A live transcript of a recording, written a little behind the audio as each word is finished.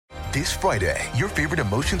This Friday, your favorite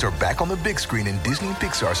emotions are back on the big screen in Disney and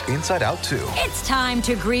Pixar's Inside Out 2. It's time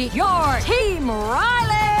to greet your Team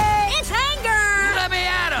Riley. It's anger. Let me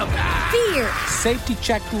at him. Fear. Safety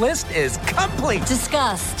checklist is complete.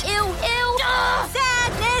 Disgust. Ew.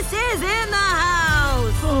 Sadness is in the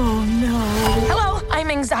house. Oh, no. Hello, I'm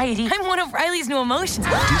anxiety. I'm one of Riley's new emotions.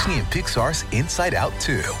 Disney and Pixar's Inside Out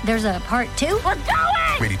 2. There's a part 2? We're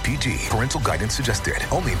going! Rated PG. Parental guidance suggested.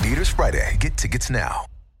 Only in theaters Friday. Get tickets now.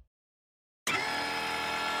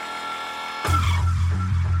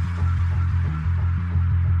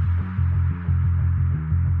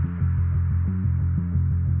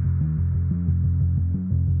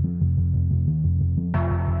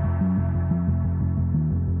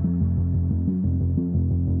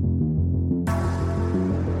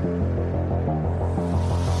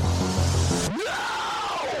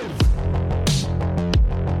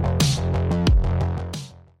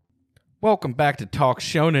 Welcome back to Talk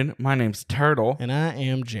Shonen. My name's Turtle. And I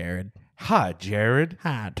am Jared. Hi, Jared.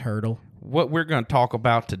 Hi, Turtle. What we're going to talk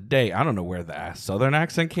about today, I don't know where the Southern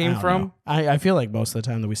accent came from. I feel like most of the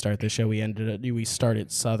time that we start this show, we start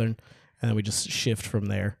at Southern, and then we just shift from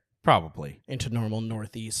there Probably. into normal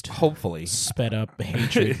Northeast. Hopefully. Sped up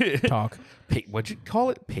hatred talk. What'd you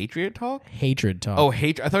call it? Patriot talk? Hatred talk. Oh,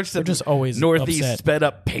 hatred. I thought you said We're just always Northeast upset. sped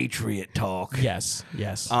up Patriot talk. Yes.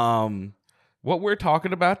 What we're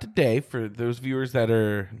talking about today, for those viewers that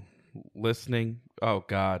are listening, oh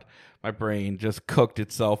God, my brain just cooked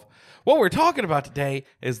itself. What we're talking about today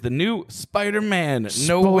is the new Spider-Man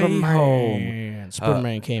No Way Home.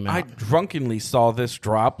 Spider-Man came out. I drunkenly saw this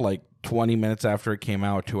drop like 20 minutes after it came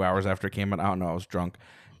out, 2 hours after it came out. I don't know, I was drunk.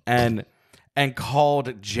 And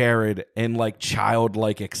called Jared in like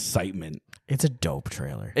childlike excitement. It's a dope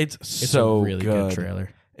trailer. It's a so really good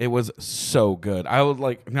trailer. It was so good. I was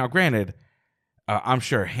like, now granted, I'm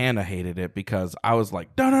sure Hannah hated it because I was like,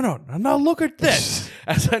 no, look at this.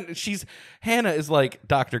 Hannah is like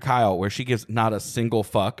Dr. Kyle, where she gives not a single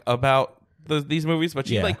fuck about these movies, but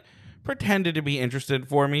she like pretended to be interested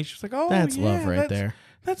for me. She's like, oh, that's love right there.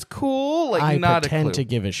 That's cool. Like, I not pretend a clue. to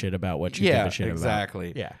give a shit about what you give a shit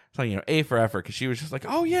exactly. about. Yeah, so A for effort, because she was just like,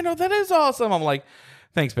 oh yeah, no, that is awesome. I'm like,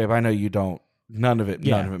 thanks, babe. I know you don't. None of it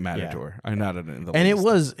mattered to her. I'm not in the and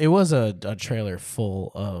least. it was a trailer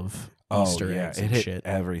full of Easter eggs and it hit shit.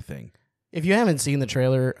 Everything. If you haven't seen the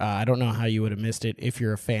trailer, I don't know how you would have missed it. If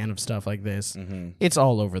you're a fan of stuff like this, it's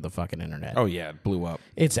all over the fucking internet. Oh yeah, it blew up.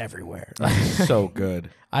 It's everywhere. So good.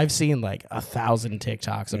 I've seen like 1,000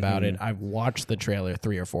 TikToks about it. I've watched the trailer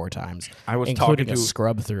 3 or 4 times. I was including talking a to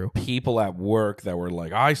scrub through people at work that were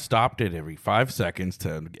like, I stopped it every 5 seconds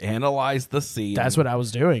to analyze the scene. That's what I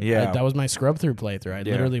was doing. Yeah. That was my scrub through playthrough. I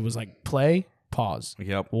literally was like, play, pause.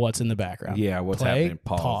 Yep. What's in the background? Yeah, what's play, happening?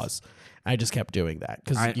 Pause. I just kept doing that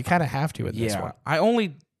because you kind of have to in this one. I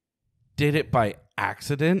only did it by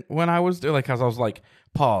accident when I was there, like, because I was like,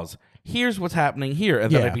 pause. Here's what's happening here,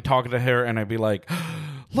 and then I'd be talking to her, and I'd be like,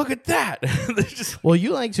 look at that. Well,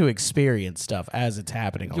 you like to experience stuff as it's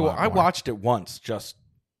happening. I watched it once, just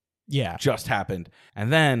happened,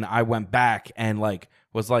 and then I went back and like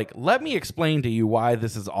was like, let me explain to you why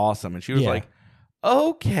this is awesome, and she was like,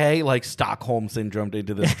 okay, like Stockholm syndromed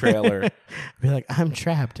into this trailer. Be like, I'm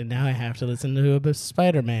trapped, and now I have to listen to a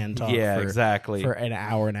Spider-Man talk. Yeah, exactly. For an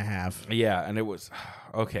hour and a half. Yeah, and it was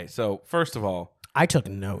okay. So first of all, I took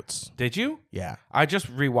notes. Did you? Yeah, I just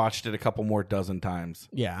rewatched it a couple more dozen times.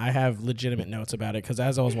 Yeah, I have legitimate notes about it because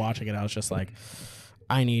as I was watching it, I was just like,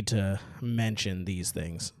 I need to mention these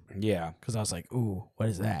things. Yeah, because I was like, ooh, what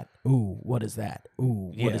is that? Ooh, what is that?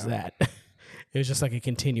 Ooh, what is that? It was just like a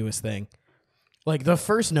continuous thing. Like, the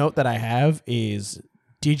first note that I have is,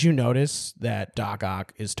 did you notice that Doc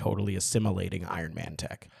Ock is totally assimilating Iron Man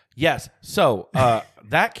tech? Yes. So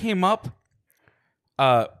that came up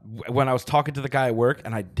when I was talking to the guy at work,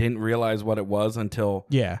 and I didn't realize what it was until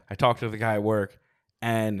I talked to the guy at work,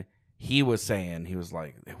 and he was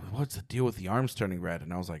like, what's the deal with the arms turning red?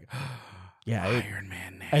 And I was like, Iron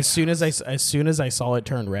Man. As soon as I saw it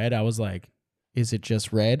turn red, I was like, is it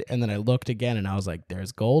just red? And then I looked again, and I was like,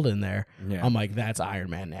 there's gold in there. Yeah. I'm like, that's Iron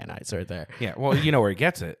Man nanites right there. Yeah, well, you know where he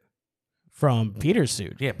gets it. From Peter's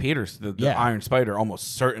suit. Yeah, Peter's, the Iron Spider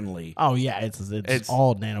almost certainly. Oh, yeah, it's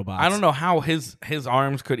all nanobots. I don't know how his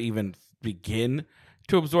arms could even begin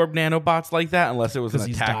to absorb nanobots like that unless it was an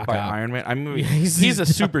attack by Iron Man. I mean, he's a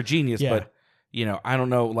super genius, but, you know, I don't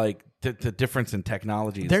know, like, the difference in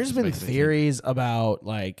technology. There's been theories about,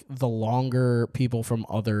 like, the longer people from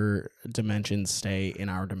other dimensions stay in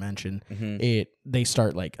our dimension, they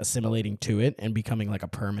start, like, assimilating to it and becoming, like, a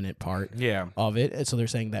permanent part of it. And so they're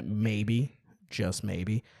saying that maybe, just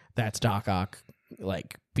maybe, that's Doc Ock,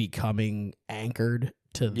 like, becoming anchored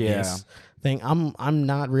to Yeah. this thing. I'm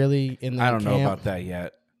not really in that I don't know camp. about that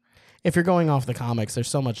yet. If you're going off the comics, there's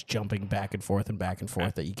so much jumping back and forth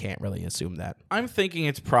that you can't really assume that. I'm thinking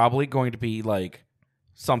it's probably going to be like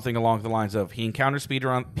something along the lines of he encounters Peter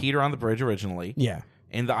on the bridge originally Yeah,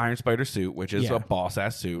 in the Iron Spider suit, which is Yeah. a boss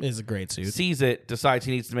ass suit. it's a great suit. Sees it, decides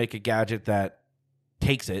he needs to make a gadget that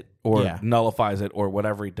takes it or Yeah. nullifies it or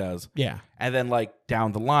whatever he does. Yeah, And then like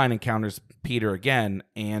down the line encounters Peter again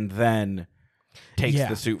and then takes Yeah.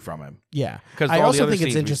 the suit from him. yeah. 'Cause I all the also other think it's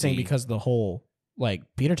scenes we interesting see- because the whole like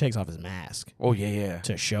Peter takes off his mask Oh yeah.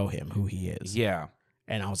 to show him who he is. Yeah.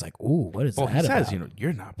 And I was like, ooh, what is Well, that he says, about?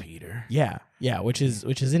 you're not Peter. Yeah, which is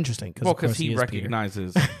interesting Well, because because he is Peter.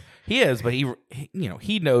 recognizes he is, but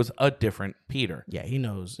he knows a different Peter. Yeah, he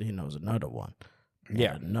knows another one. And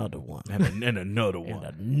Yeah. another one. And another And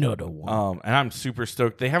another one. And I'm super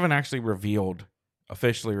stoked. They haven't actually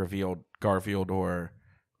officially revealed Garfield or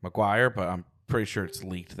Maguire, but I'm pretty sure it's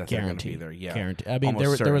leaked that they're going to be Guaranteed. there. Yeah, Guaranteed. I mean,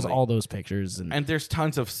 Almost there was certainly. all those pictures and And there's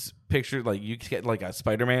tons of pictures, like you get like a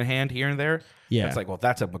Spider-Man hand here and there. yeah. It's like, well,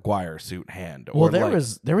 that's a Maguire suit hand. Well, Or there like-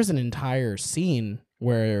 was an entire scene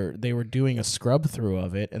where they were doing a scrub through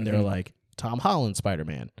of it, and they were Mhm. like Tom Holland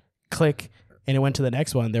Spider-Man, click, and it went to the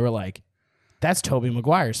next one. They were like, "That's Tobey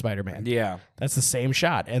Maguire Spider-Man. Yeah. That's the same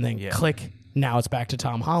shot." And then Yeah. click, now it's back to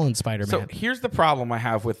Tom Holland Spider-Man. So here's the problem I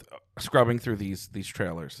have with scrubbing through these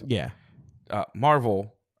trailers. yeah,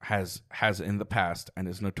 Marvel has in the past and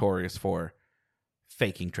is notorious for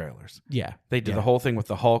faking trailers. yeah, They did Yeah. the whole thing with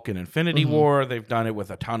the Hulk and Infinity Mhm. War. They've done it with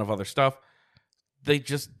a ton of other stuff. They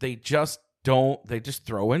just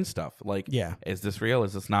throw in stuff like, yeah, is this real?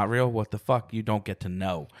 Is this not real? What the fuck? You don't get to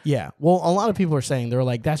know. yeah. Well, a lot of people are saying they're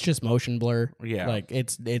like, "That's just motion blur." Yeah. like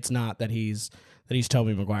it's not that he's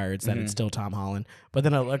Tobey Maguire. It's that it's still Tom Holland. But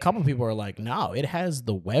then a couple people are like, "No, it has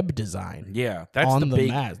the web design Yeah, that's on the the big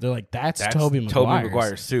mask." They're like, "That's that's Tobey Maguire's.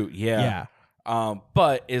 Maguire's suit. Yeah.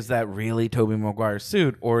 But is that really Tobey Maguire's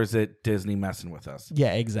suit, or is it Disney messing with us?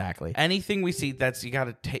 Yeah, exactly. Anything we see, you got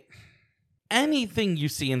to take. Anything you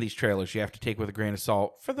see in these trailers, you have to take with a grain of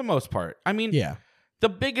salt for the most part. I mean, Yeah.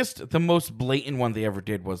 the most blatant one they ever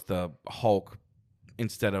did was the Hulk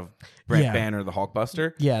instead of Brent Yeah. Banner, the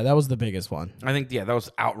Hulkbuster. Yeah, that was the biggest one. I think, that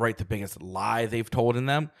was outright the biggest lie they've told in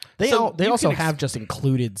them. They So you also can have just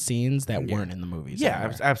included scenes that weren't in the movies. Yeah,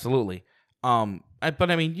 anywhere. absolutely.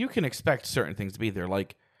 But I mean, you can expect certain things to be there.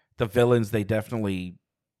 Like the villains, they definitely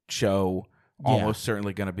show almost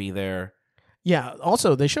certainly going to be there. Yeah.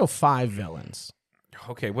 Also, they show 5 villains.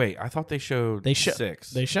 Okay, wait. I thought they showed They show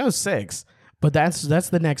 6. They show 6, but that's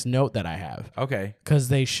the next note that I have Okay. because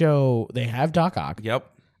they have Doc Ock,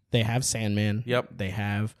 Yep. they have Sandman, Yep. they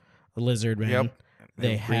have Lizard Man, Yep.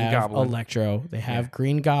 they Green have Goblin. Electro, they have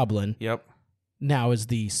Green Goblin. Yep. Now, is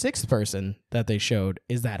the 6th person that they showed,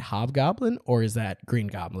 is that Hobgoblin or is that Green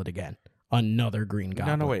Goblin again? Another Green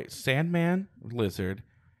Goblin. No, wait. Sandman, Lizard,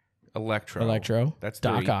 Electro. That's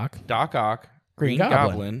Doc 3. Ock, Doc Ock, Green Green Goblin.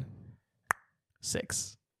 Goblin.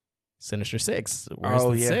 6. Sinister 6. Where's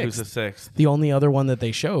Oh the yeah, 6th? who's the 6th? The only other one that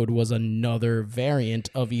they showed was another variant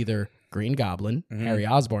of either Green Goblin, Harry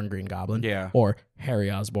Osborn Green Goblin, Mm-hmm. Yeah. or Harry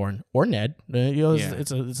Osborn or Ned. Yeah.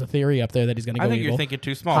 It's a theory up there that he's going to go I think evil. you're thinking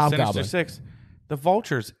too small. Hobgoblin. Sinister 6. The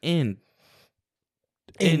Vulture's in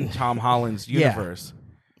Tom Holland's Yeah. universe.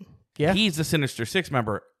 Yeah. He's the Sinister 6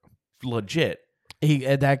 member, legit.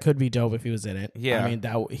 That could be dope if he was in it. Yeah. I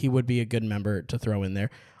mean he would be a good member to throw in there.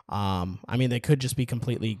 I mean they could just be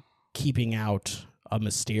completely keeping out a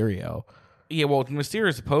Mysterio. Yeah, well, Mysterio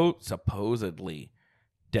is supposedly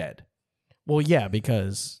dead. Well, yeah,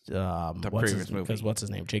 because previous movie. Because what's his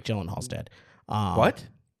name? Jake Gyllenhaal's dead. What?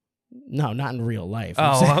 No, not in real life.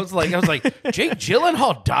 Oh, I was like, Jake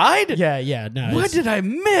Gyllenhaal died? yeah. No, What it's- did I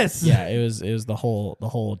miss? Yeah, it was the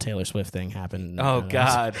whole Taylor Swift thing happened. Oh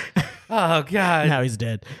God. Oh God. Now he's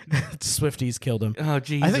dead. Swifties killed him. Oh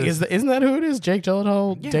Jesus. I think isn't that who it is? Jake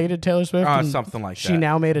Gyllenhaal dated Taylor Swift. and something like she that.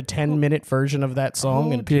 now made a 10-minute version of that song,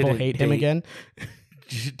 Who and people didn't hate him date- again.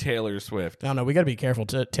 Taylor Swift. I don't know. We got to be careful.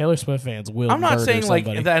 Taylor Swift fans will. I'm not murder saying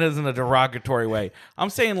somebody. like that isn't a derogatory way. I'm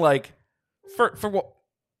saying like for what.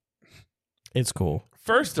 It's cool.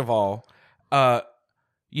 First of all,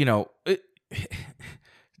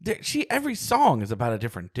 every song is about a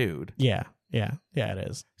different dude. Yeah, it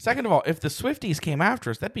is. Second of all, if the Swifties came after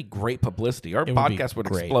us, that'd be great publicity. Our It would be podcast would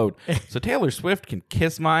great. explode. So Taylor Swift can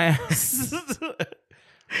kiss my ass.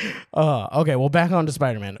 Okay, well, back on to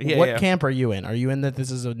Spider-Man. Yeah, What yeah. camp are you in? Are you in that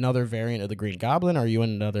this is another variant of the Green Goblin? Or are you in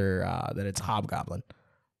another that it's Hobgoblin?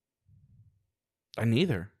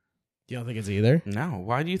 Neither. You don't think it's either? No.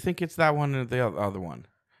 Why do you think it's that one or the other one?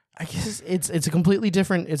 I guess it's a completely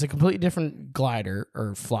different glider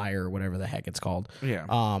or flyer or whatever the heck it's called. Yeah.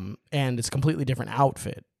 And it's a completely different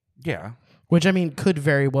outfit. Yeah. Which, I mean, could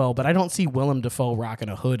very well, but I don't see Willem Dafoe rocking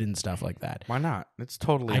a hood and stuff like that. Why not? It's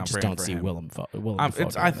totally. I on just brand don't for see him. Willem Dafoe.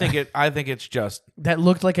 I think it's just. That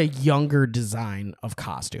looked like a younger design of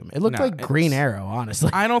costume. It looked No, like Green Arrow, honestly.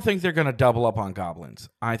 I don't think they're gonna double up on goblins.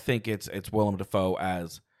 I think it's Willem Dafoe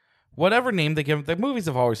as whatever name they give him. The movies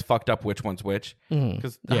have always fucked up which one's which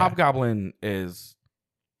because the Hobgoblin is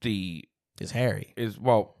Harry.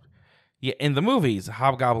 in the movies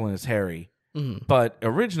Hobgoblin is Harry, but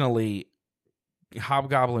originally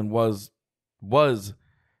Hobgoblin was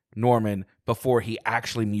Norman before he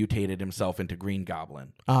actually mutated himself into Green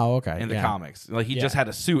Goblin. Oh, okay. In the comics, like he just had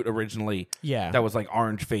a suit originally. Yeah, that was like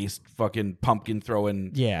orange faced, fucking pumpkin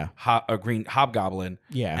throwing. Yeah, a green Hobgoblin.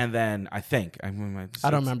 Yeah, and then I don't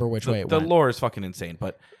remember which way it the went. lore is fucking insane,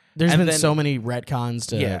 but there's been so many retcons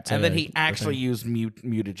to. And then he actually used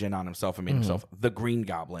mutagen on himself and made himself the Green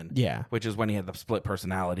Goblin. Yeah, which is when he had the split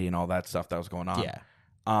personality and all that stuff that was going on. Yeah.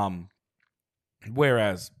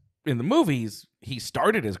 Whereas in the movies, he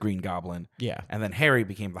started as Green Goblin. Yeah. And then Harry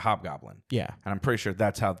became the Hobgoblin. Yeah. And I'm pretty sure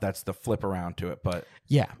that's the flip around to it. But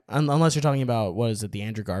yeah, unless you're talking about, what is it, the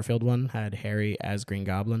Andrew Garfield one had Harry as Green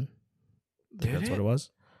Goblin? That's what it was?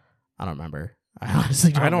 I don't remember. I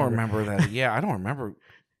honestly don't remember that. Yeah, I don't remember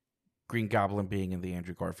Green Goblin being in the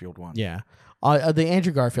Andrew Garfield one. Yeah. The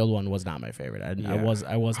Andrew Garfield one was not my favorite. I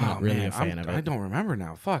was not really a fan of it. I don't remember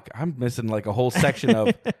now. Fuck, I'm missing like a whole section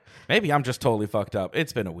of. Maybe I'm just totally fucked up.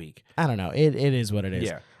 It's been a week. I don't know. It is what it is.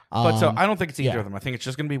 Yeah, but so I don't think it's either of them. I think it's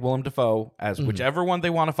just gonna be Willem Dafoe as whichever one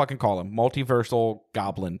they want to fucking call him, multiversal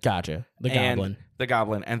Goblin. Gotcha. The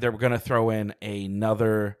Goblin, and they're gonna throw in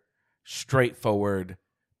another straightforward,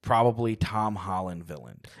 probably Tom Holland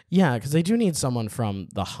villain. Yeah, because they do need someone from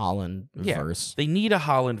the Holland verse. They need a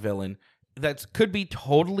Holland villain. That could be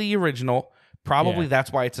totally original. Probably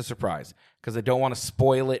that's why it's a surprise because they don't want to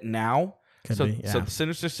spoil it now. So the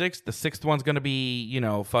Sinister Six, the sixth one's going to be,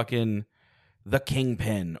 fucking the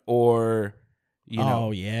Kingpin or, you know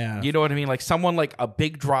what I mean? Like someone like a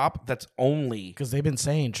big drop that's only. Because they've been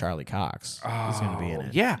saying Charlie Cox is going to be in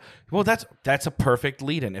it. Yeah. Well, that's a perfect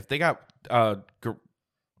lead in. If they got,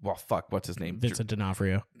 what's his name? Vincent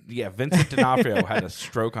D'Onofrio. Yeah, Vincent D'Onofrio had a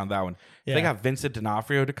stroke on that one. Yeah. They got Vincent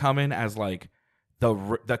D'Onofrio to come in as like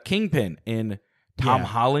the Kingpin in Tom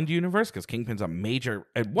Holland universe because Kingpin's a major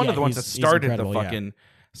one of the ones that started the fucking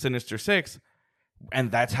Sinister Six,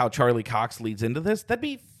 and that's how Charlie Cox leads into this. That'd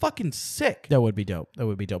be fucking sick. That would be dope.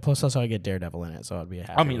 Plus, also I get Daredevil in it, so I'd be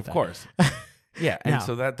happy. I mean, of course. Yeah, and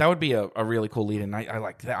so that would be a really cool lead, and I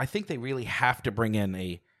like that. I think they really have to bring in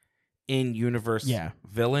a in-universe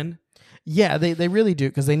villain. Yeah, they really do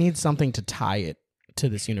because they need something to tie it to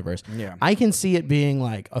this universe. Yeah, I can see it being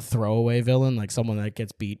like a throwaway villain, like someone that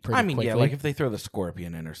gets beat pretty quickly. Yeah, like if they throw the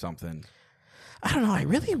Scorpion in or something. I don't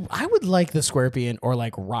know. I would like the Scorpion or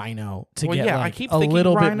like Rhino to get I like keep a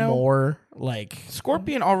little Rhino, bit more like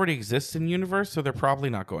Scorpion already exists in universe, so they're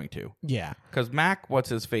probably not going to. Yeah, because Mac, what's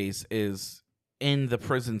his face, is in the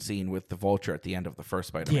prison scene with the Vulture at the end of the first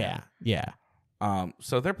Spider-Man. Yeah.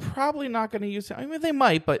 So they're probably not going to use him. I mean, they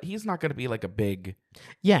might, but he's not going to be like a big.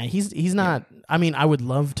 Yeah, he's not. I mean, I would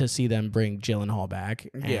love to see them bring Gyllenhaal back,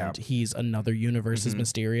 and he's another universe's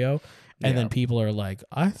Mysterio, and then people are like,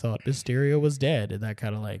 "I thought Mysterio was dead," and that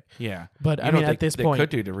kind of like. Yeah, but I mean, at this point, they could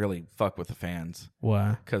do to really fuck with the fans.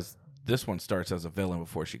 What? Because this one starts as a villain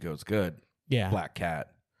before she goes good. Yeah, Black Cat.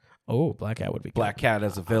 Oh, Black Cat would be Black good. Cat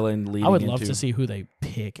as a villain. I would love to see who they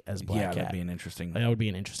pick as Black Cat. Yeah, that'd be an interesting. That would be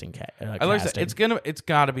an interesting cat. It's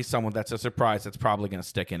got to be someone that's a surprise. That's probably going to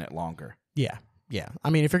stick in it longer. Yeah. I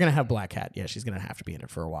mean, if you're gonna have Black Cat, she's gonna have to be in it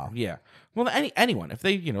for a while. Yeah. Well, anyone, if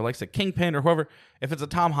they, like I said, Kingpin or whoever, if it's a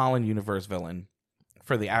Tom Holland universe villain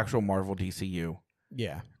for the actual Marvel DCU.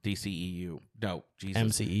 Yeah. DCEU. No,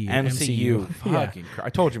 Jesus. MCU. Fucking I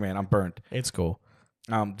told you, man, I'm burnt. It's cool.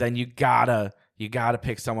 Then you gotta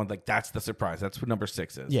pick someone like that's the surprise. That's what number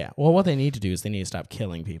 6 is. Yeah. Well, what they need to do is they need to stop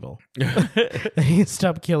killing people. They need to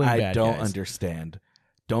stop killing bad guys. I don't understand.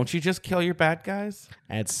 Don't you just kill your bad guys?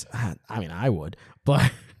 I mean, I would,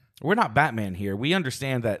 but we're not Batman here. We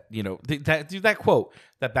understand that, that quote,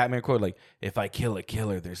 that Batman quote, like, if I kill a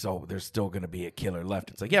killer, there's still going to be a killer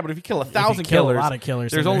left. It's like, yeah, but if you kill 1,000 killers, a lot of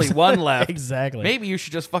killers, there's only one left. Exactly. Maybe you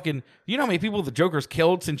should just fucking, how many people the Joker's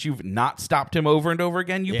killed since you've not stopped him over and over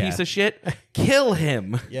again, you piece of shit? Kill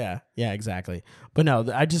him. Yeah, exactly. But no,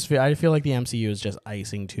 I feel like the MCU is just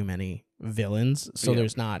icing too many villains, so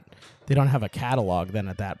they don't have a catalog then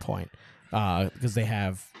at that point. because they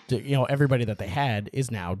have, everybody that they had is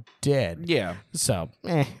now dead. Yeah. So,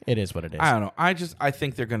 it is what it is. I don't know. I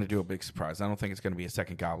think they're going to do a big surprise. I don't think it's going to be a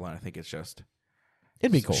second Goblin. I think it's just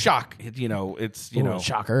It'd be cool. shock. It's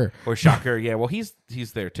Shocker. or Shocker. Yeah. Well, he's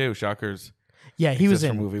there too. Shocker's. Yeah, he was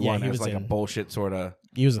in movie yeah, one. He It was was like in, a bullshit sort of.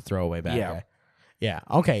 He was a throwaway bad guy. Yeah.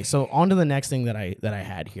 Okay. So on to the next thing that I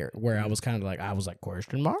had here, where I was kind of like,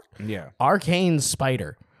 question mark? Yeah. Arcane's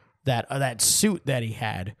spider, that suit that he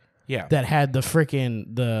had. Yeah. That had the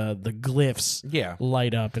freaking the glyphs. Yeah.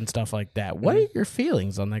 Light up and stuff like that. What are your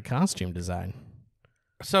feelings on that costume design?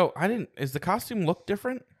 So Is the costume look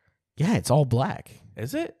different? Yeah, it's all black.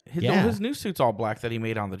 Is it? Yeah. His new suit's all black that he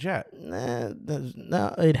made on the jet.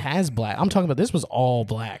 No, it has black. I'm talking about this was all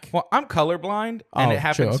black. Well, I'm colorblind, and Oh, it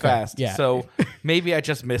happens sure, okay. fast. Yeah. So maybe I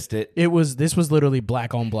just missed it. This was literally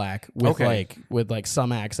black on black with Okay. with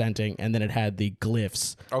some accenting, and then it had the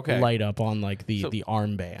glyphs Okay. light up on like the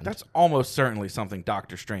armband. That's almost certainly something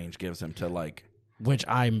Doctor Strange gives him to like. Which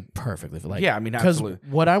I'm perfectly like. Yeah, I mean, because absolutely.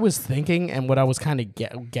 what I was thinking and what I was kind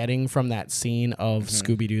of getting from that scene of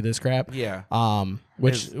Scooby Doo this crap. Yeah.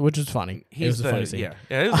 Which was funny. It was a funny scene. Yeah,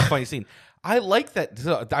 it was a funny scene. I like that.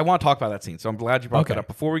 So I want to talk about that scene, so I'm glad you brought Okay. that up.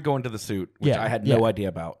 Before we go into the suit, which Yeah, I had yeah. no idea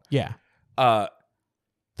about. Yeah.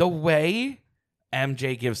 The way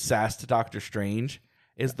MJ gives sass to Doctor Strange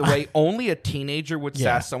is the way only a teenager would Yeah.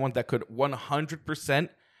 sass someone that could 100%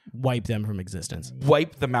 Wipe them from existence.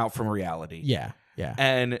 wipe them out from reality. Yeah. Yeah.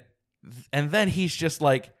 And then he's just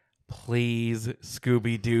like, please,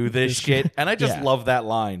 Scooby, do this shit. And I just Yeah. love that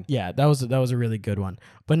line. Yeah, that was a really good one.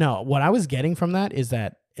 But no, what I was getting from that is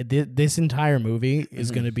that this entire movie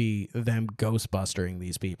is going to be them ghostbustering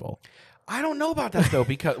these people. I don't know about that though,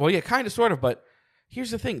 because well, yeah, kind of, sort of, but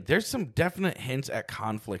here's the thing: there's some definite hints at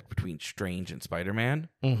conflict between Strange and Spider-Man,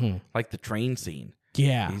 like the train scene.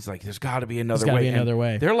 Yeah, He's like, "There's got to be another gotta way." be another And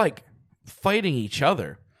way. They're like fighting each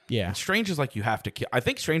other. yeah. And Strange is like, "You have to kill." I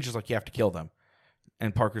think Strange is like, "You have to kill them,"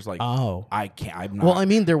 and Parker's like, Oh, "I can't. I'm not." well, I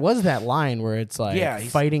mean, there was that line where it's like, Yeah, he's-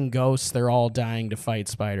 fighting ghosts. They're all dying to fight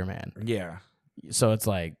Spider-Man. yeah, So it's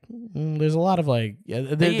like, there's a lot of like,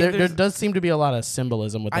 there there's- does seem to be a lot of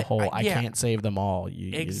symbolism with the whole. I yeah. can't save them all.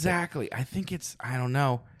 exactly. I think it's. I don't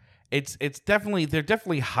know. It's definitely they're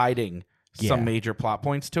definitely hiding some Yeah. major plot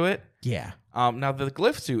points to it. Yeah. Now the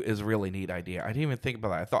glyph suit is a really neat idea. I didn't even think about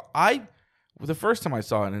that. I thought the first time I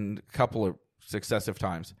saw it, and a couple of successive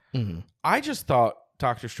times, I just thought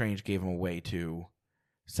Doctor Strange gave him a way to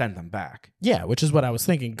send them back. Yeah, which is what I was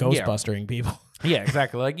thinking. Ghostbustering people. Yeah,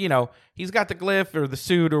 exactly. Like, he's got the glyph or the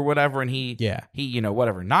suit or whatever, and he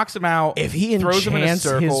whatever, knocks him out. If he throws him in a enchants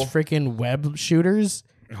his circle. freaking web shooters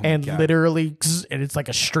and God. literally, and it's like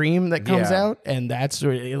a stream that comes Yeah. out, and that's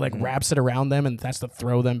where it like wraps it around them, and that's to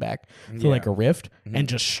throw them back through like a rift, and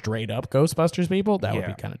just straight up Ghostbusters people. That would be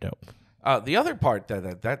Yeah. kind of dope. The other part so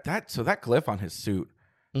that glyph on his suit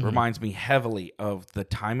reminds me heavily of the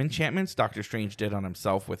time enchantments Doctor Strange did on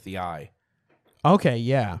himself with the eye, Okay,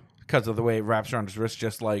 yeah, because of the way it wraps around his wrist,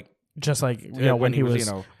 just like when he was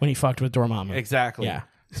when he fucked with Dormammu. exactly. Yeah.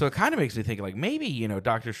 So it kind of makes me think like maybe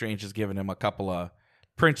Doctor Strange has given him a couple of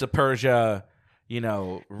Prince of Persia,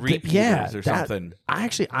 repeaters or something.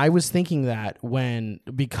 I was thinking that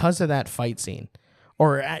because of that fight scene,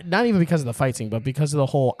 or not even because of the fight scene, but because of the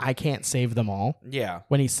whole "I can't save them all." Yeah.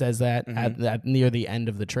 When he says that at near the end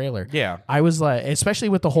of the trailer, Yeah. I was like, especially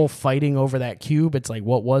with the whole fighting over that cube. It's like,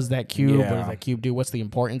 what was that cube? What Yeah. does that cube do? What's the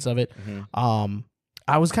importance of it?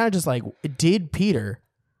 I was kind of just like, did Peter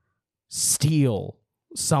steal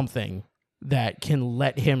something that can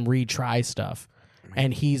let him retry stuff?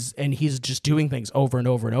 And he's just doing things over and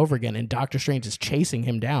over and over again. And Doctor Strange is chasing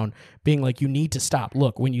him down, being like, "You need to stop.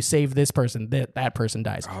 Look, when you save this person, that person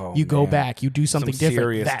dies. Oh, you go man. back, you do something Some different.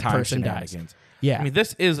 serious That time person dies." shenanigans. Yeah, I mean,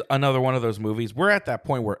 this is another one of those movies. We're at that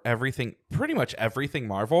point where pretty much everything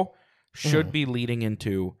Marvel should be leading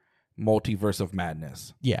into Multiverse of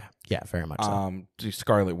Madness. yeah, very much so.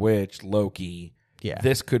 Scarlet Witch, Loki. Yeah.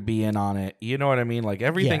 This could be in on it. You know what I mean? Like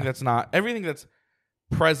everything Yeah. everything that's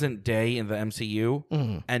present day in the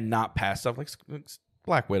MCU and not past stuff. Like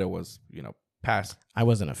Black Widow was, past. I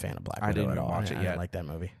wasn't a fan of Black Widow I didn't at even all. watch it I yet. didn't like that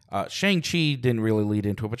movie. Shang-Chi didn't really lead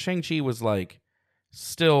into it, but Shang-Chi was like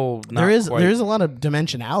still not There is quite. a lot of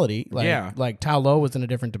dimensionality. Like, Yeah. like Tao Lo was in a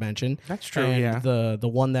different dimension. That's true, And yeah. the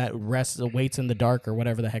one that waits in the dark or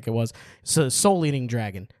whatever the heck it was. So Soul Eating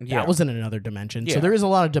Dragon. Yeah. That was in another dimension. Yeah. So there is a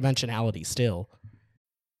lot of dimensionality still.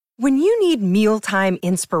 When you need mealtime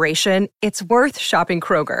inspiration, it's worth shopping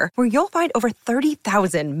Kroger, where you'll find over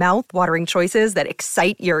 30,000 mouth-watering choices that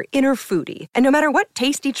excite your inner foodie. And no matter what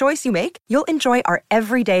tasty choice you make, you'll enjoy our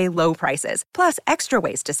everyday low prices, plus extra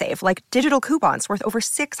ways to save, like digital coupons worth over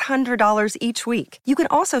 $600 each week. You can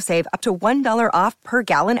also save up to $1 off per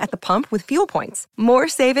gallon at the pump with fuel points. More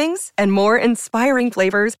savings and more inspiring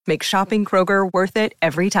flavors make shopping Kroger worth it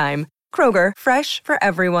every time. Kroger, fresh for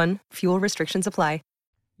everyone. Fuel restrictions apply.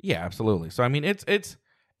 Yeah, absolutely. So I mean, it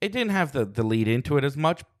didn't have the lead into it as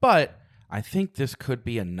much, but I think this could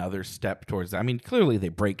be another step towards that. I mean, clearly they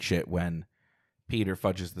break shit when Peter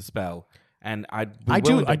fudges the spell, and I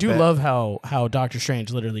do love how Doctor Strange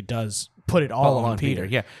literally does put it all on Peter.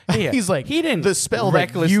 Yeah. He's like, he didn't the spell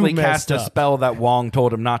recklessly that cast you a messed up. spell that Wong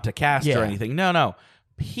told him not to cast Yeah. or anything. No.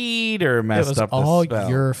 Peter It messed was up the all spell.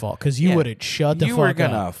 your fault because you would have shut the You fuck were up.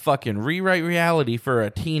 gonna fucking rewrite reality for a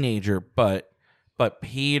teenager, but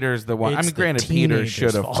Peter's the one. It's I mean, the granted, Peter teenager's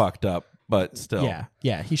should have fault. fucked up, but still.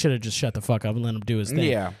 Yeah. He should have just shut the fuck up and let him do his thing.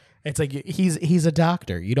 Yeah. It's like he's a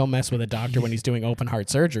doctor. You don't mess with a doctor when he's doing open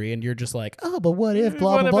heart surgery, and you're just like, oh, but what if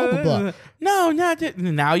blah blah blah blah blah. No,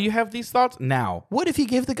 now you have these thoughts now. What if you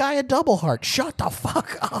give the guy a double heart? Shut the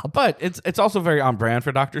fuck up. But it's also very on brand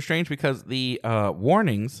for Doctor Strange because the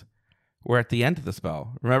warnings were at the end of the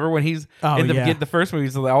spell. Remember when he's in the first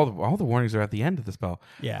movie? All the warnings are at the end of the spell.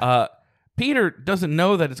 Yeah. Peter doesn't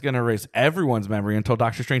know that it's going to erase everyone's memory until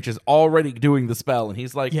Doctor Strange is already doing the spell, and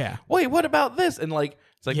he's like, Yeah. wait, what about this? And like,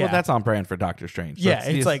 it's like, Yeah. well, that's on brand for Doctor Strange. So Yeah,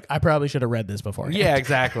 it's like I probably should have read this before. yeah,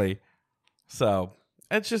 exactly. So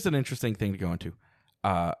it's just an interesting thing to go into.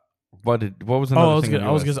 What was another thing?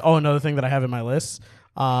 Another thing that I have in my list.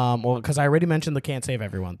 Well, because I already mentioned the can't save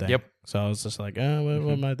everyone thing. Yep. So I was just like,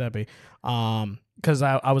 what might that be? Because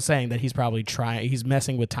I was saying that he's probably he's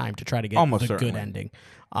messing with time to try to get Almost the certainly. good ending.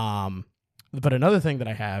 But another thing that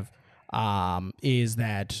I have is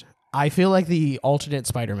that I feel like the alternate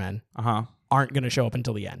Spider-Men aren't going to show up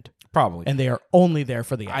until the end. Probably. And they are only there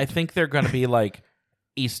for the end. I think they're going to be like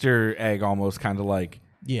Easter egg, almost kind of like,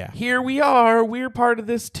 yeah. here we are, we're part of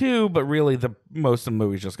this too. But really, most of the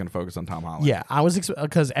movie's just going to focus on Tom Holland. Yeah, I was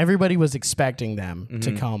because everybody was expecting them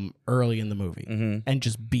to come early in the movie and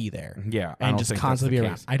just be there. Yeah, I and don't just think constantly be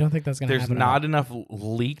that's the around. case. I don't think that's going to There's happen. not enough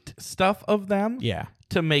leaked stuff of them. Yeah.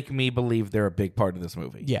 To make me believe they're a big part of this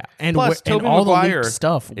movie. Yeah, and Plus, and Tobey all Maguire the leaked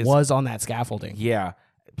stuff is- was on that scaffolding. Yeah.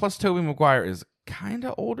 Plus, Tobey Maguire is kind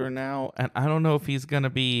of older now, and I don't know if he's gonna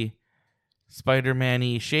be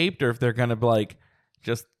Spider-Man-y shaped or if they're gonna like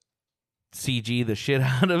just CG the shit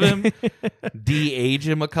out of him, de-age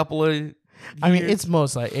him a couple of years. I mean, it's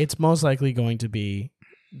most likely going to be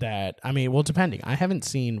that. I mean, well, depending. I haven't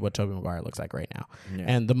seen what Tobey Maguire looks like right now,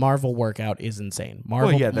 and the Marvel workout is insane.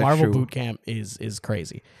 Marvel that's true. boot camp is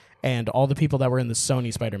crazy, and all the people that were in the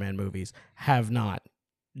Sony Spider-Man movies have not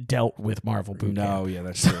dealt with Marvel boot camp. No, yeah,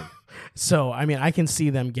 that's true. So I mean, I can see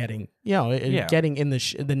them getting getting in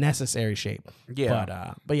the necessary shape.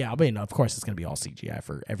 Yeah. But yeah, I mean, of course, it's going to be all CGI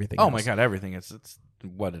for everything. Oh else. my god, everything. It's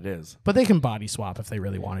what it is. But they can body swap if they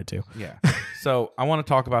really wanted to. Yeah. So I want to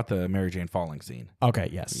talk about the Mary Jane falling scene. Okay.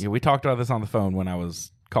 Yes. Yeah, we talked about this on the phone when I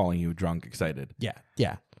was calling you drunk, excited. Yeah.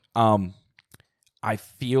 Yeah. I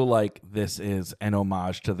feel like this is an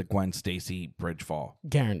homage to the Gwen Stacy bridge fall.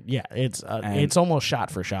 Garen, yeah, it's almost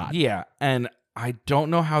shot for shot. Yeah, and I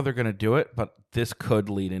don't know how they're going to do it, but this could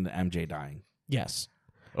lead into MJ dying. Yes.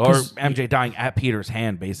 Or MJ dying at Peter's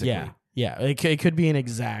hand, basically. Yeah. Yeah. It could be an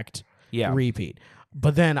exact Yeah. repeat.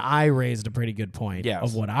 But then I raised a pretty good point Yes.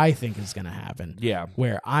 of what I think is going to happen. Yeah.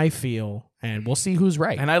 Where I feel, and we'll see who's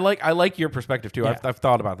right. And I like your perspective, too. Yeah. I've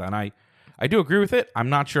thought about that, and I do agree with it. I'm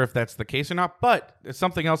not sure if that's the case or not, but it's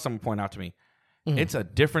something else someone point out to me. It's a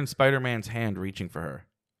different Spider-Man's hand reaching for her.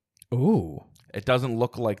 Ooh. It doesn't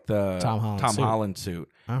look like the Tom Holland suit. suit.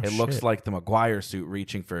 Oh, It looks shit. like the Maguire suit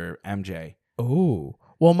reaching for MJ. Ooh.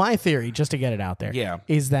 Well, my theory, just to get it out there, Yeah.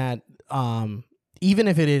 is that even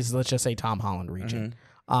if it is, let's just say Tom Holland reaching,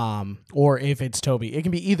 or if it's Toby, it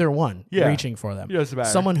can be either one reaching for them. Doesn't matter.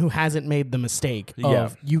 Someone who hasn't made the mistake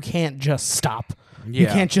of you can't just stop. You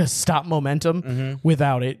Yeah. can't just stop momentum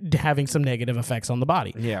without it having some negative effects on the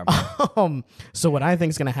body. Yeah. So what I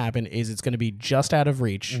think is going to happen is it's going to be just out of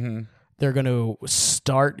reach. They're going to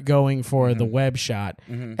start going for the web shot,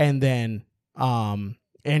 and then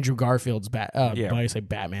Andrew Garfield's I say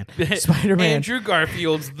Batman, Spider-Man. Andrew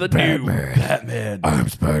Garfield's the Batman. new Batman. I'm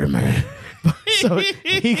Spider-Man. So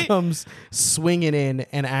he comes swinging in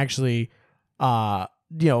and actually,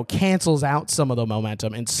 cancels out some of the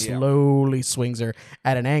momentum and slowly swings her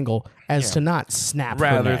at an angle as to not snap her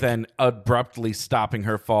Rather neck. than abruptly stopping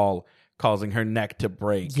her fall, causing her neck to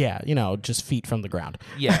break. Yeah, just feet from the ground.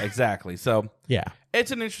 Yeah, exactly. So Yeah.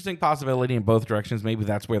 it's an interesting possibility in both directions. Maybe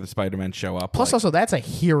that's where the Spider-Men show up. Plus, also, that's a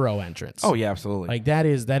hero entrance. oh yeah, absolutely. Like that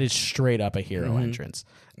is straight up a hero entrance.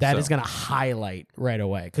 That is going to highlight right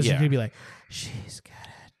away because you're Yeah. going to be like, she's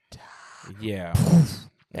gonna die. yeah,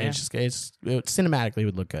 And it cinematically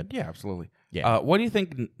would look good. yeah, absolutely. Yeah. What do you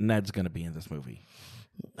think Ned's going to be in this movie?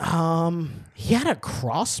 He had a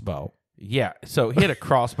crossbow. Yeah, so he had a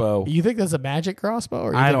crossbow. You think that's a magic crossbow,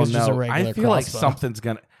 or you I think don't it's just a know. regular I feel like crossbow? something's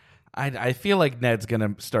gonna. I feel like Ned's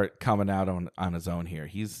gonna start coming out on his own here.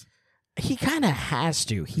 He kind of has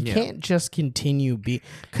to. He Yeah. can't just continue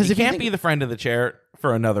because He if you can't think- be the friend in the chair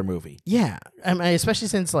for another movie. Yeah, I mean, especially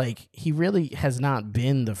since like he really has not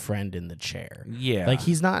been the friend in the chair. Yeah. like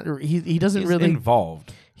he's not. He doesn't He's really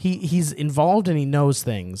involved. He's involved and he knows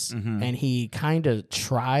things Mm-hmm. and he kind of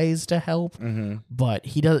tries to help, but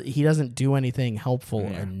he doesn't do anything helpful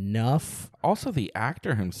enough. Also, the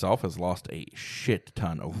actor himself has lost a shit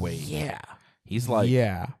ton of weight. Yeah, He's like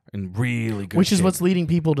in really good which is shape. what's leading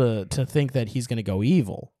people to think that he's going to go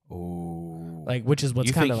evil. Ooh. Like, which is what's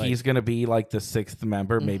You kind think of like he's gonna be like the sixth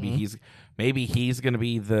member? Maybe he's gonna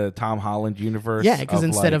be the Tom Holland universe. yeah, because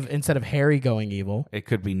like, instead of Harry going evil, it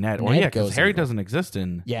could be Ned. Or Ned yeah, because goes Harry evil. doesn't exist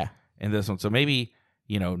in yeah, this one. So maybe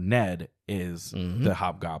Ned is the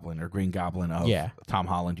Hobgoblin or Green Goblin of Yeah. Tom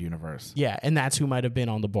Holland universe. yeah, and that's who might have been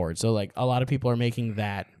on the board. So like a lot of people are making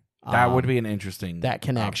that. That would be an interesting that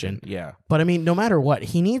connection. option. Yeah. But I mean, no matter what,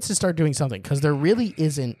 he needs to start doing something because there really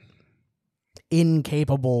isn't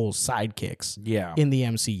incapable sidekicks Yeah. in the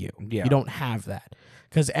MCU. Yeah. You don't have that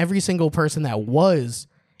because every single person that was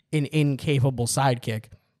an incapable sidekick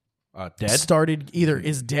Dead.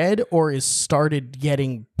 is dead or is started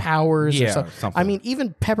getting powers or Yeah, something. something. I mean,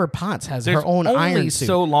 even Pepper Potts has There's her own only iron suit.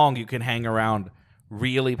 so long you can hang around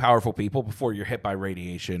really powerful people before you're hit by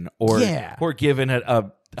radiation or Yeah. or given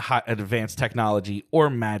an advanced technology or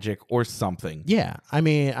magic or something. Yeah, I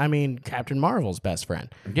mean, Captain Marvel's best friend.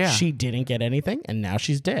 Yeah. She didn't get anything, and now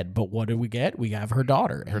she's dead. But what did we get? We have her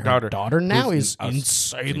daughter. And Her daughter now is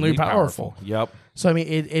is insanely powerful. Yep. So I mean,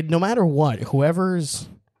 it no matter what, whoever's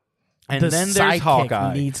And the then there's sidekick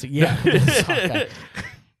Hawkeye. needs, yeah, there's Hawkeye.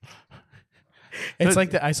 It's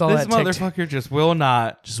like I saw this that motherfucker just will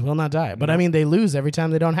not. just will not die. But I mean, they lose every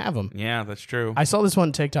time they don't have him. Yeah, that's true. I saw this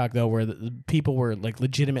one TikTok though where the people were like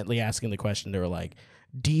legitimately asking the question. They were like,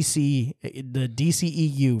 the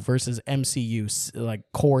DCEU versus MCU, like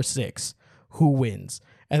Core 6, who wins?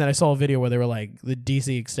 And then I saw a video where they were like, the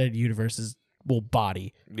DC Extended Universe will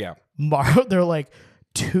body. yeah. They're like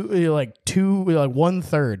one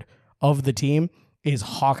third of the team is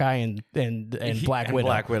Hawkeye and Black And Widow.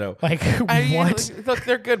 Black Widow. Like what? Look,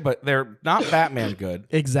 they're good, but they're not Batman good.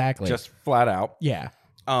 Exactly. Just flat out. yeah.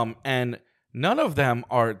 And none of them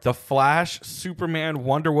are the Flash, Superman,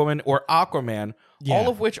 Wonder Woman, or Aquaman. Yeah. All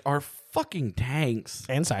of which are fucking tanks.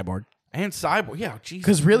 And Cyborg. And Cyborg. Yeah, Jesus.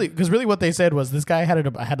 Because really, what they said was this guy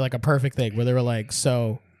had like a perfect thing where they were like,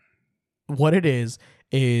 so what it is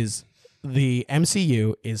the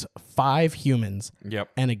MCU is 5 humans Yep.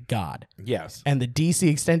 and a god, Yes. and the DC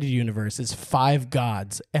Extended Universe is 5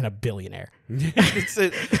 gods and a billionaire. That's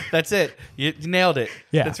it. That's it. You nailed it.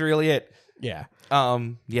 Yeah. That's really it. Yeah,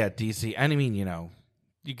 Yeah, DC. And I mean,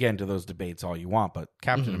 you get into those debates all you want, but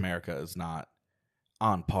Captain America is not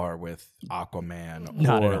on par with Aquaman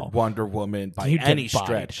Not at or all. Wonder Woman by He'd get any bodied.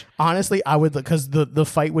 stretch. Honestly, I would, because the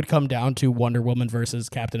fight would come down to Wonder Woman versus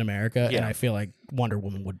Captain America, and Yeah. I feel like Wonder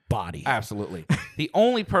Woman would body. Absolutely. The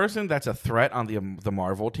only person that's a threat on the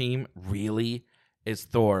Marvel team really is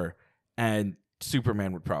Thor, and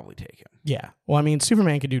Superman would probably take him. Yeah. Well, I mean,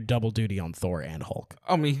 Superman could do double duty on Thor and Hulk.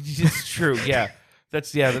 I mean, it's true. Yeah.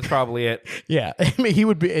 That's probably it. Yeah, I mean,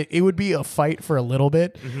 it would be a fight for a little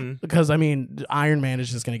bit Mm-hmm. because I mean, Iron Man is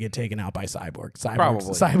just going to get taken out by Cyborg.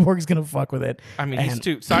 Probably. Cyborg's going to fuck with it. I mean, and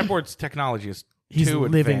Cyborg's technology is He's too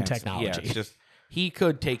living advanced. technology. Yeah, it's just he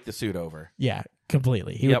could take the suit over. yeah,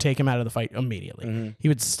 completely. He Yep. would take him out of the fight immediately. He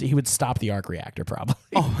would stop the arc reactor probably.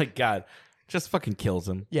 Oh my god, just fucking kills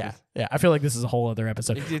him. Yeah. I feel like this is a whole other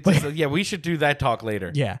episode. Yeah, we should do that talk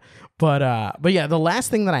later. Yeah, but yeah, the last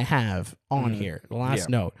thing that I have on here, the last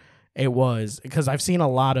note, it was because I've seen a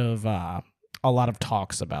lot of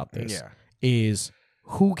talks about this. Yeah. Is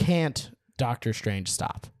who can't Doctor Strange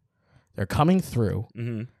stop? They're coming through,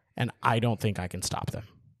 and I don't think I can stop them.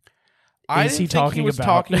 I Is he didn't think talking he was about-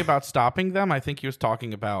 talking about stopping them. I think he was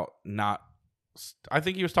talking about not. I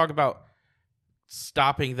think he was talking about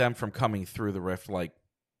stopping them from coming through the rift, like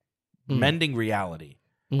mending reality.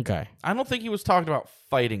 Okay. I don't think he was talking about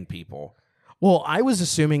fighting people. Well, I was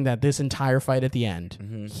assuming that this entire fight at the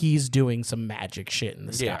end, he's doing some magic shit in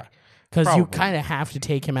the sky. Yeah. because you Probably. kind of have to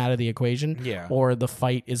take him out of the equation, Yeah. or the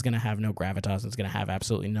fight is going to have no gravitas. It's going to have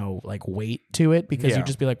absolutely no like weight to it because Yeah. you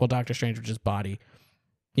just be like, well, Doctor Strange would just body,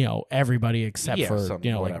 everybody except Yeah, for some-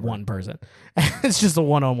 like whatever. one person. It's just a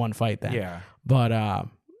one-on-one fight then. Yeah. But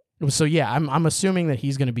so yeah, I'm assuming that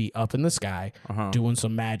he's going to be up in the sky Uh-huh. doing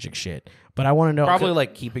some magic shit. But I want to know Probably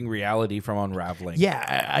like keeping reality from unraveling.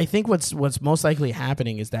 yeah, I think what's most likely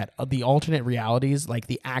happening is that the alternate realities, like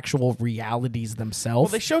the actual realities Well,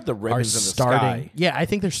 themselves, they showed the are ribbons in the starting. sky. Yeah, I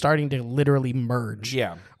think they're starting to literally merge.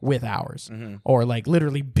 Yeah. With ours, or like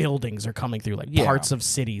literally buildings are coming through, like Yeah. parts of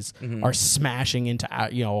cities are smashing into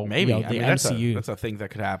Maybe. the I mean, that's MCU. that's a thing that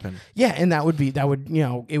could happen. Yeah, and that would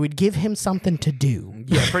it would give him something to do.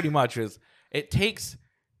 Yeah, pretty much is. It takes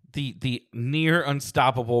the near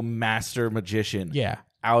unstoppable master magician Yeah,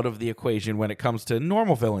 out of the equation when it comes to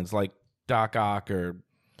normal villains like Doc Ock or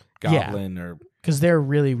Goblin or because they're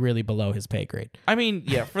really really below his pay grade. I mean,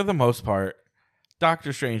 yeah, for the most part,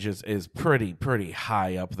 Doctor Strange is pretty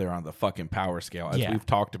high up there on the fucking power scale as Yeah. we've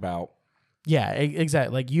talked about. Yeah,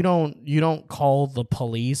 exactly. Like you don't call the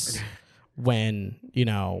police when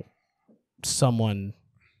someone.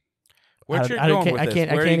 Where you going with I this?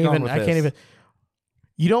 can't. Where I are can't you going even. with I can't this? even.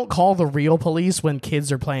 You don't call the real police when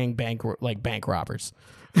kids are playing bank robbers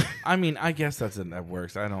I mean, I guess that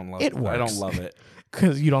works. I don't love It I don't works. love it.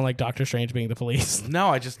 because you don't like Doctor Strange being the police. No,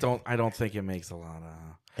 I just don't. I don't think it makes a lot of.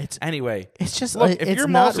 It's Anyway, it's just look, it's if you're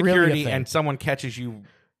mall not really a security thing. and someone catches you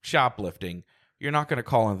shoplifting, you're not going to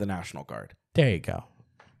call in the National Guard. There you go.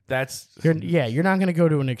 That's You're not going to go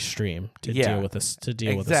to an extreme to Yeah. deal with this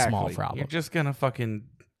with a small problem. You're just going to fucking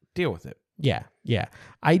deal with it. Yeah, yeah.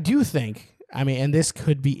 I do think. I mean, and this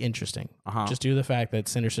could be interesting. Uh-huh. Just due to the fact that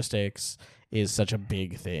Sinister Six is such a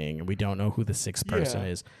big thing, and we don't know who the sixth person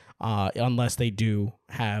is, unless they do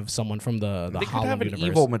have someone from the They could Holland have an universe.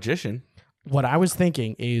 evil magician. What I was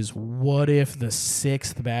thinking is, what if the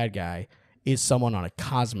sixth bad guy is someone on a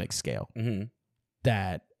cosmic scale Mm-hmm.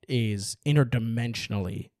 that is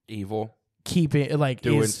interdimensionally Evil. keeping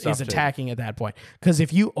Doing is stuff to- attacking at that point? Because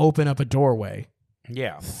if you open up a doorway,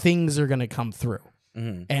 Yeah. things are going to come through.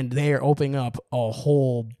 Mm-hmm. And they are opening up a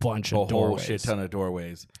whole bunch A of whole doorways. shit ton of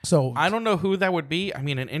doorways. So I don't know who that would be. I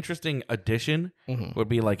mean, an interesting addition Mhm. would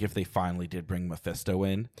be like if they finally did bring Mephisto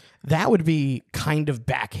in. that would be kind of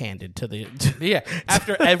backhanded to the. Yeah.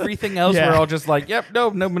 After everything else, Yeah. we're all just like, yep, no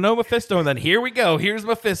Mephisto. And then here we go. Here's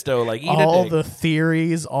Mephisto. Like, eat all a dick. the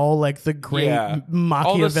theories, all like the great Yeah. All the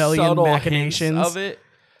Machiavellian subtle machinations hints of it.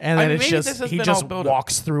 and I then mean, it's maybe just this has he been just all built up.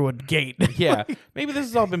 walks through a gate. Yeah, maybe this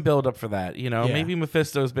has all been built up for that. Yeah. Maybe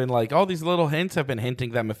Mephisto's been like, all these little hints have been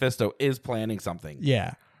hinting that Mephisto is planning something,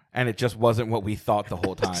 Yeah, and it just wasn't what we thought the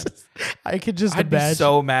whole time. I could just I'd imagine be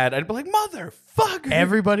so mad. I'd be like, motherfucker.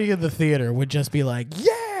 everybody in the theater would just be like,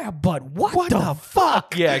 "Yeah, but what the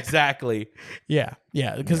fuck?" Yeah, exactly. Yeah,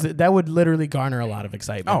 because that would literally garner a lot of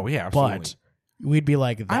excitement. Oh, yeah, absolutely. But we'd be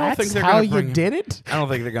like, "That's I don't think they're how gonna you bring- did it." I don't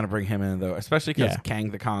think they're gonna bring him in though, especially because Yeah. Kang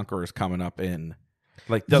the Conqueror is coming up in,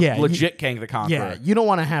 like the Yeah, legit Kang the Conqueror. Yeah, you don't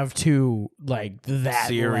want to have two like that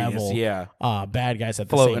Serious, level, yeah. bad guys at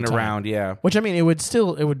the Floating same time. around, yeah. Which I mean, it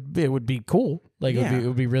would be cool. Like Yeah. it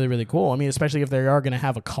would be really really cool. I mean, especially if they are going to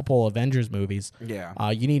have a couple Avengers movies. Yeah.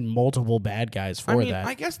 You need multiple bad guys for I mean, that.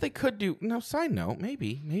 I guess they could do. No, side note,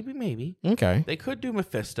 maybe. Okay. They could do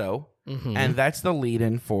Mephisto, Mhm. and that's the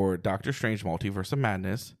lead-in for Doctor Strange: Multiverse of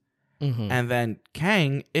Madness. Mhm. And then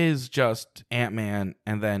Kang is just Ant-Man,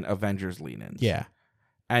 and then Avengers lean-ins. Yeah.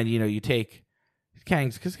 And you take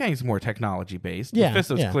Kang's because Kang's more technology-based. Yeah,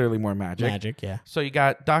 Mephisto's yeah. clearly more magic. Magic. Yeah. So you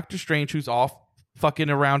got Doctor Strange, who's off fucking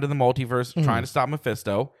around in the multiverse Mm-hmm. trying to stop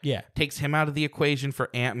Mephisto. Yeah. Takes him out of the equation for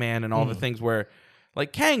Ant-Man and all Mm. the things where,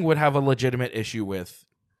 like, Kang would have a legitimate issue with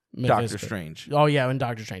Doctor Mephisto. Strange. Oh yeah, and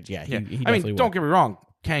Doctor Strange. Yeah. He Yeah. definitely I mean, don't would. get me wrong.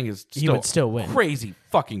 Kang is He would still win. crazy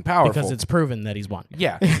fucking powerful because it's proven that he's won.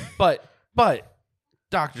 yeah, but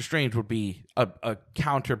Doctor Strange would be a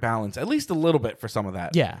counterbalance, at least a little bit for some of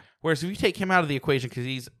that. Yeah. Whereas if you take him out of the equation because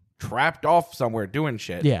he's trapped off somewhere doing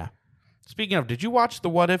shit. Yeah. Speaking of, did you watch the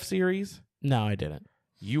What If series? No, I didn't.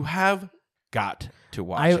 You have got to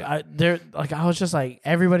watch it. I was just like,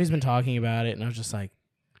 everybody's been talking about it, and I was just like,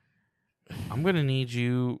 I'm gonna need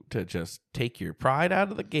you to just take your pride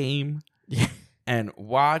out of the game yeah. and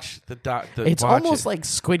watch It's almost like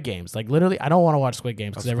Squid Games. Like literally, I don't want to watch Squid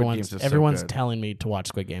Games because Squid Games is so everyone's good. telling me to watch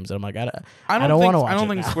Squid Games, and I'm like, I I don't want to watch I don't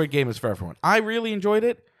it think now. Squid Game is for everyone. I really enjoyed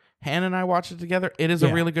it. Hannah and I watched it together. It is Yeah.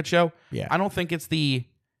 a really good show. Yeah. I don't think it's the.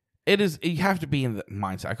 It is. You have to be in the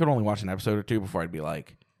mindset. I could only watch an episode or two before I'd be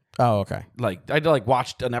like, Oh, okay. Like I like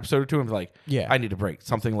watched an episode or two and be like, Yeah. I need a break.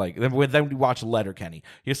 Something like then we watch Letterkenny.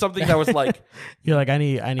 You know, something that was like You're like, I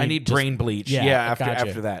need just- brain bleach. Yeah, Yeah, gotcha.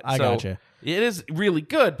 after that. I So gotcha. It is really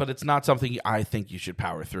good, but it's not something I think you should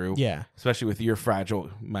power through. Yeah. Especially with your fragile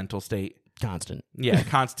mental state. Constant. Yeah,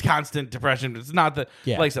 constant depression. It's not the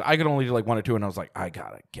Yeah. like I said, I could only do like 1 or 2 and I was like, I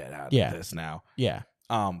gotta get out Yeah. of this now. Yeah.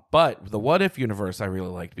 But the What If universe I really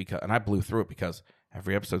liked and I blew through it because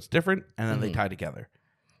every episode's different and then they tie together.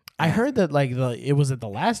 I heard that like it was at the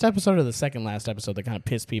last episode or the second last episode that kind of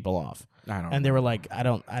pissed people off. I don't And they were like, I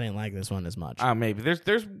didn't like this one as much. Maybe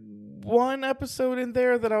there's one episode in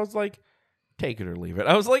there that I was like, take it or leave it.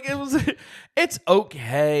 I was like, it's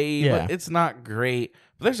okay, Yeah. but it's not great.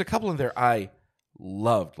 But there's a couple in there I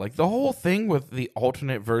loved, like the whole thing with the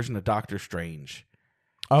alternate version of Doctor Strange.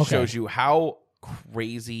 Okay. Shows you how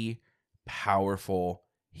crazy powerful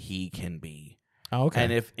he can be. Oh, okay.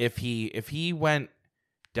 And if he went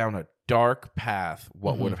down a dark path,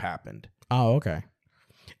 what Mm-hmm. would have happened? Oh, okay.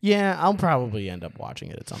 Yeah, I'll probably end up watching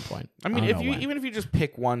it at some point. I mean, don't know when. even if you just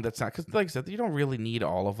pick one that's not, because like I said, you don't really need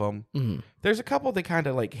all of them. Mm-hmm. There's a couple they kind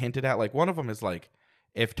of like hinted at. Like one of them is like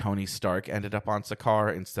if Tony Stark ended up on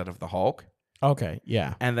Sakaar instead of the Hulk, Okay,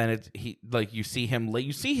 yeah. and then you see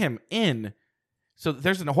him in. So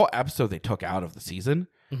there's a whole episode they took out of the season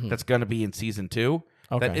that's going to be in season 2.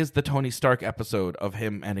 Okay. That is the Tony Stark episode of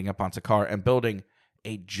him ending up on Sakaar and building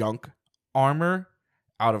a junk armor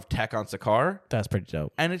out of tech on Sakaar. That's pretty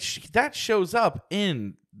dope. And that shows up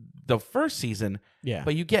in the first season, Yeah.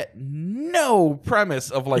 but you get no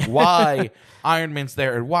premise of like why Iron Man's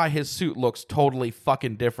there and why his suit looks totally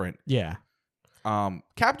fucking different. Yeah.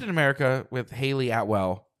 Captain America with Haley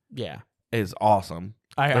Atwell Yeah. is awesome.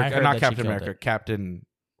 I Or, heard not that she Captain killed America, it. Captain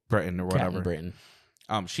Britain or whatever. Captain Britain.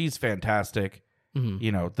 She's fantastic. Mhm.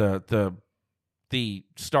 You know, the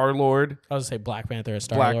Star-Lord, I was gonna say Black Panther as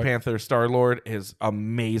Star Black Lord. Panther Star-Lord is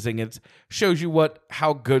amazing. It shows you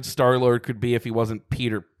how good Star-Lord could be if he wasn't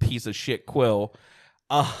Peter piece of shit Quill.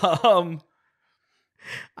 I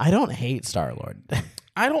don't hate Star Lord.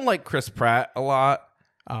 I don't like Chris Pratt a lot.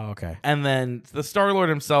 Oh, okay. And then the Star-Lord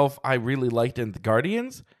himself, I really liked in the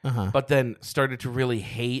Guardians, Uh-huh. but then started to really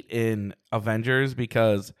hate in Avengers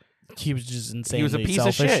because He was just insanely he was a piece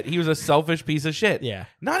selfish. of shit. He was a selfish piece of shit. Yeah.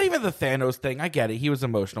 Not even the Thanos thing. I get it. He was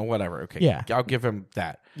emotional. Whatever. Okay. Yeah. I'll give him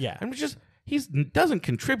that. Yeah. And he doesn't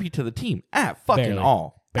contribute to the team at fucking Barely.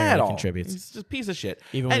 all. Barely at all. contributes. He's just a piece of shit.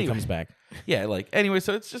 Even when Anyway, he comes back. Yeah. Like anyway.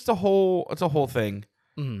 So it's just a whole thing.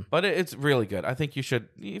 Mhm. But it's really good. I think you should,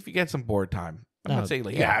 if you get some board time. I'm No, not saying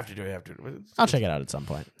like yeah. you have to do it. You have to do it. I'll check it out at some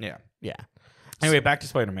point. Yeah. Yeah. Anyway, back to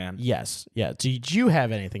Spider-Man. Yes. Yeah. Did you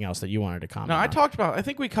have anything else that you wanted to comment No, I on? talked about. I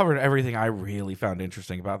think we covered everything I really found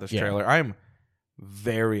interesting about this Yeah. trailer. I'm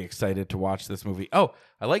very excited to watch this movie. Oh,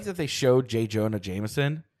 I like that they showed J. Jonah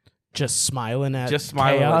Jameson Just smiling at just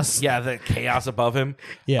smiling. chaos. Yeah, the chaos above him.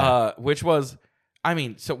 Yeah. Which was, I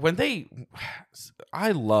mean, so when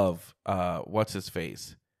I love what's his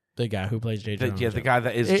face? The guy who plays J. Jonah. The guy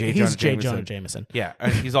that is J. He's Jonah J. Jameson. Jonah Jameson. Yeah,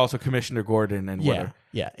 and he's also Commissioner Gordon and Yeah. whatever.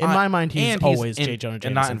 Yeah. In my mind, he's And always in- J. Jonah Jameson.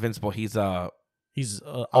 and not Invincible. He's He's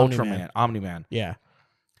Ultraman, Omni-Man. Yeah.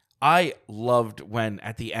 I loved when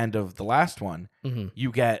at the end of the last one, Mm-hmm.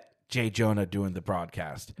 you get J. Jonah doing the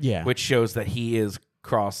broadcast. Yeah. Which shows that he is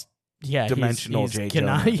cross Yeah. dimensional he's J.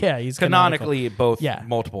 cano- Jonah. Yeah. He's canonically both Yeah.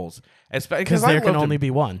 multiples. Because there can only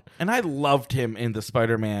be one. And I loved him in the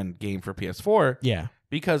Spider-Man game for PS4 Yeah.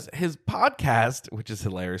 because his podcast, which is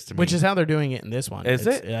hilarious to me. Which is how they're doing it in this one. Is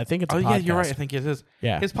it? I think it's a Oh, podcast. yeah, you're right. I think it is.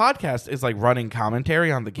 Yeah. His podcast is like running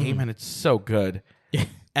commentary on the game, and it's so good.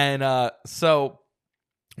 And so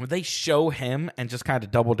when they show him and just kind of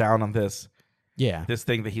double down on this Yeah.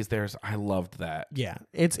 thing that he's there, I loved that. Yeah.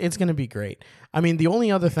 It's going to be great. I mean, the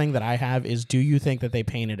only other thing that I have is, do you think that they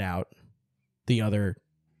painted out the other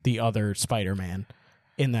Spider-Man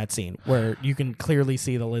in that scene where you can clearly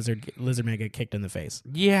see the lizard man get kicked in the face?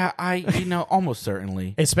 Yeah, almost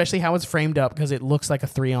certainly. Especially how it's framed up, because it looks like a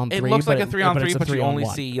 3-on-3. It looks like a 3-on-3, it's a but you only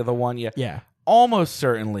 3-on-1. see the one. Yeah. Yeah. Almost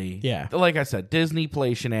certainly. Yeah. Like I said, Disney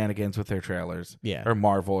plays shenanigans with their trailers. Yeah. Or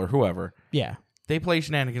Marvel or whoever. Yeah. They play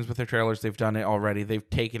shenanigans with their trailers. They've done it already. They've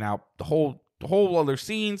taken out the whole other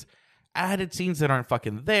scenes, added scenes that aren't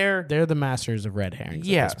fucking there. They're the masters of red herrings.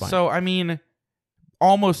 Yeah. At this point. So, I mean,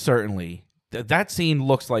 almost certainly, that scene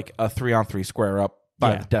looks like a 3-on-3 square up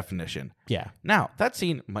by Yeah. the definition. Yeah. Now, that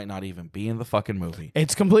scene might not even be in the fucking movie.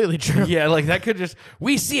 It's completely true. Yeah, like that could just,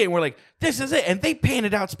 we see it and we're like, this is it. And they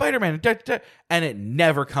painted out Spider-Man and it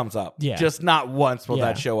never comes up. Yeah. Just not once will Yeah.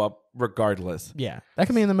 that show up regardless. Yeah. That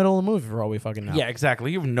can be in the middle of the movie for all we fucking know. Yeah,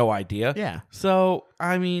 exactly. You have no idea. Yeah. So,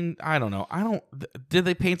 I mean, I don't know. Did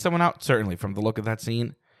they paint someone out? Certainly from the look of that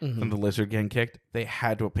scene. from the lizard getting kicked, they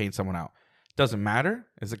had to have paid someone out. Doesn't matter.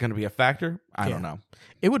 Is it going to be a factor? I don't know.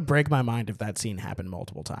 It would break my mind if that scene happened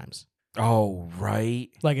multiple times. Oh, right.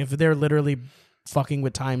 Like if they're literally fucking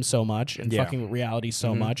with time so much and Yeah. fucking with reality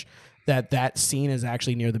so much that scene is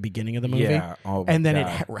actually near the beginning of the movie. Yeah. Oh, my and then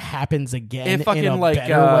God. it happens again It fucking in a like,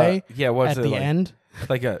 better way yeah, what's at it the like? end.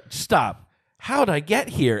 Like a stop. How'd I get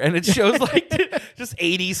here? And it shows like just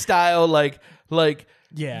 80s style, like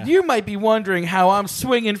Yeah. you might be wondering how I'm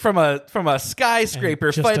swinging from a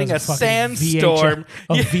skyscraper Just fighting a does fucking sandstorm.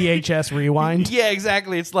 VHS rewind. Yeah,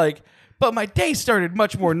 exactly. It's like, but my day started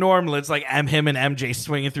much more normal. It's like him and MJ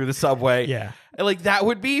swinging through the subway. Yeah. Like that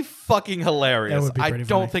would be fucking hilarious. That would be I pretty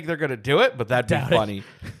don't funny. think they're gonna do it, but that'd Doubt be it. funny.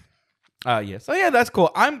 Yeah. So yeah, that's cool.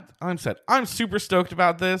 I'm set. I'm super stoked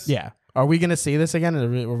about this. Yeah. Are we going to see this again? Or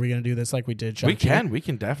are we going to do this like we did We Shang-Chi?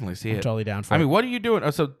 can definitely see I'm it. totally down for I it. mean, what are you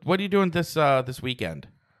doing? So what are you doing this weekend?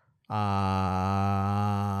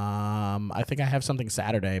 I think I have something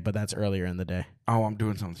Saturday, but that's earlier in the day. Oh, I'm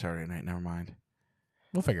doing something Saturday night. Never mind.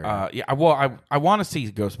 We'll figure it out. Yeah. Well, I want to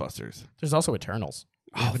see Ghostbusters. There's also Eternals.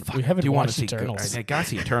 Fuck, We haven't I do wanna watched see Eternals. I gotta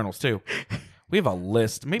see Eternals too. We have a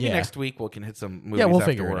list. Maybe Yeah. next week we can hit some movies Yeah, we'll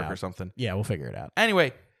after figure it work out. or something. Yeah, we'll figure it out.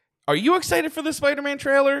 Anyway, are you excited for the Spider-Man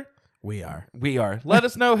trailer? We are. We are. Let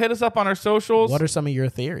us know. Hit us up on our socials. What are some of your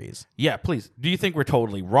theories? Yeah, please. Do you think we're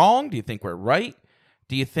totally wrong? Do you think we're right?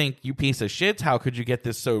 Do you think you piece of shits? How could you get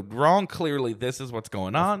this so wrong? Clearly, this is what's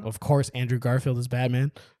going on. Of course, Andrew Garfield is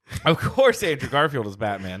Batman. Of course, Andrew Garfield is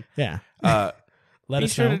Batman. Yeah. Uh, Let be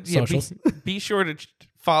us sure know. to Socials. be sure to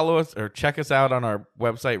follow us or check us out on our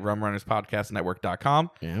website, rumrunnerspodcastnetwork.com.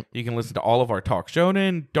 Yep. You can listen to all of our Talk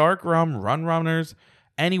Shonen, Dark Rum, Run Runners,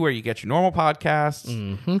 anywhere you get your normal podcasts.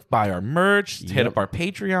 Buy our merch. Hit up our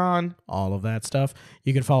Patreon. All of that stuff.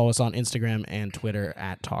 You can follow us on Instagram and Twitter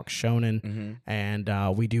at Talk Shonen.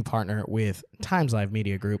 And we do partner with Times Live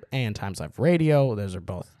Media Group and Times Live Radio. Those are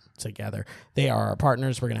both together. They are our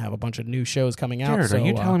partners. We're going to have a bunch of new shows coming out. Jared, so, are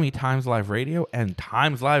you telling me Times Live Radio and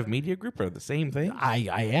Times Live Media Group are the same thing? I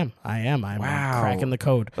am. I'm Wow. cracking the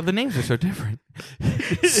code. But the names are so different.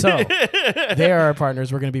 So they are our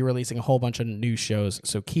partners. We're going to be releasing a whole bunch of new shows.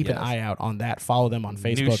 So keep an eye out on that. Follow them on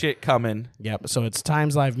Facebook. New shit coming. Yep. So it's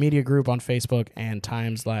Times Live Media Group on Facebook and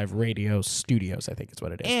Times Live Radio Studios, I think is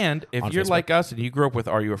what it is. And if on you're Facebook. like us and you grew up with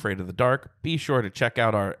Are You Afraid of the Dark, be sure to check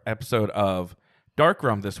out our episode of Dark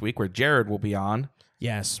Rum this week where Jared will be on.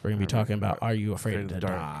 Yes, we're going to be talking about Are You Afraid of the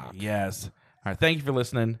Dark? Yes. All right. Thank you for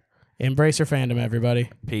listening. Embrace your fandom, everybody.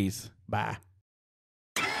 Peace. Bye.